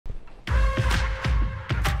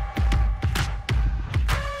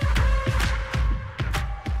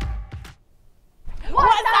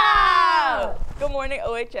morning,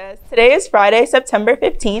 OHS. Today is Friday, September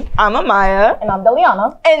 15th. I'm Amaya. And I'm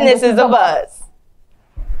Deliana. And this is The Buzz.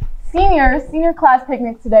 Senior class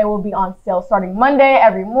picnics today will be on sale starting Monday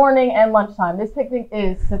every morning and lunchtime. This picnic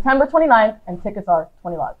is September 29th and tickets are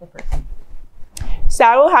 $20 per person.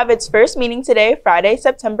 SAD will have its first meeting today, Friday,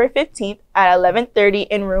 September 15th at 11:30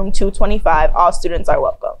 in room 225. All students are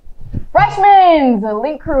welcome. Freshmen, the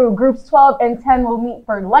Link Crew, groups 12 and 10 will meet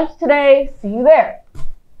for lunch today. See you there.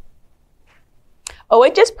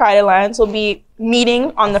 OHS Pride Alliance will be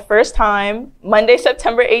meeting on the first time Monday,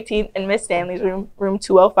 September 18th in Miss Stanley's room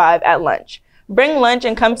 205 at lunch. Bring lunch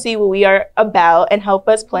and come see what we are about and help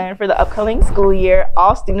us plan for the upcoming school year.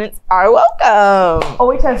 All students are welcome.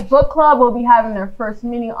 OHS Book Club will be having their first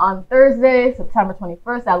meeting on Thursday, September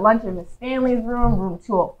 21st at lunch in Miss Stanley's room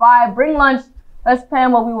 205. Bring lunch. Let's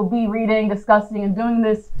plan what we will be reading, discussing, and doing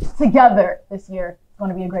this together this year. It's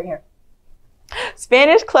going to be a great year.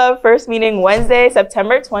 Spanish Club first meeting Wednesday,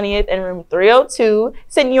 September 20th in room 302,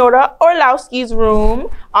 Senora Orlowski's room.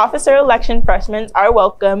 Officer election freshmen are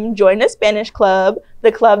welcome. Join the Spanish Club,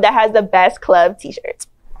 the club that has the best club t-shirts.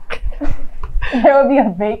 There will be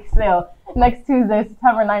a bake sale next Tuesday,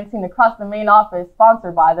 September 19th across the main office,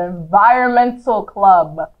 sponsored by the Environmental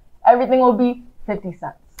Club. Everything will be 50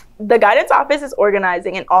 cents. The guidance office is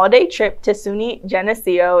organizing an all-day trip to SUNY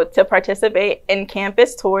Geneseo to participate in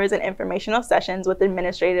campus tours and informational sessions with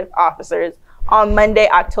administrative officers on Monday,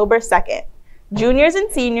 October 2nd. Juniors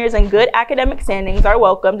and seniors in good academic standings are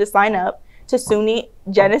welcome to sign up to SUNY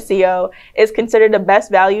Geneseo. Is considered the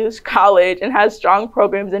best values college and has strong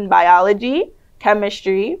programs in biology,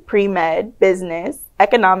 chemistry, pre-med, business,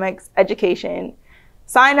 economics, education.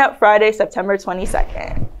 Sign up Friday, September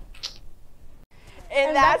 22nd.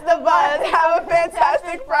 And that's The Buzz. Have a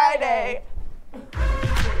fantastic Friday.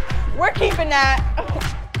 We're keeping that.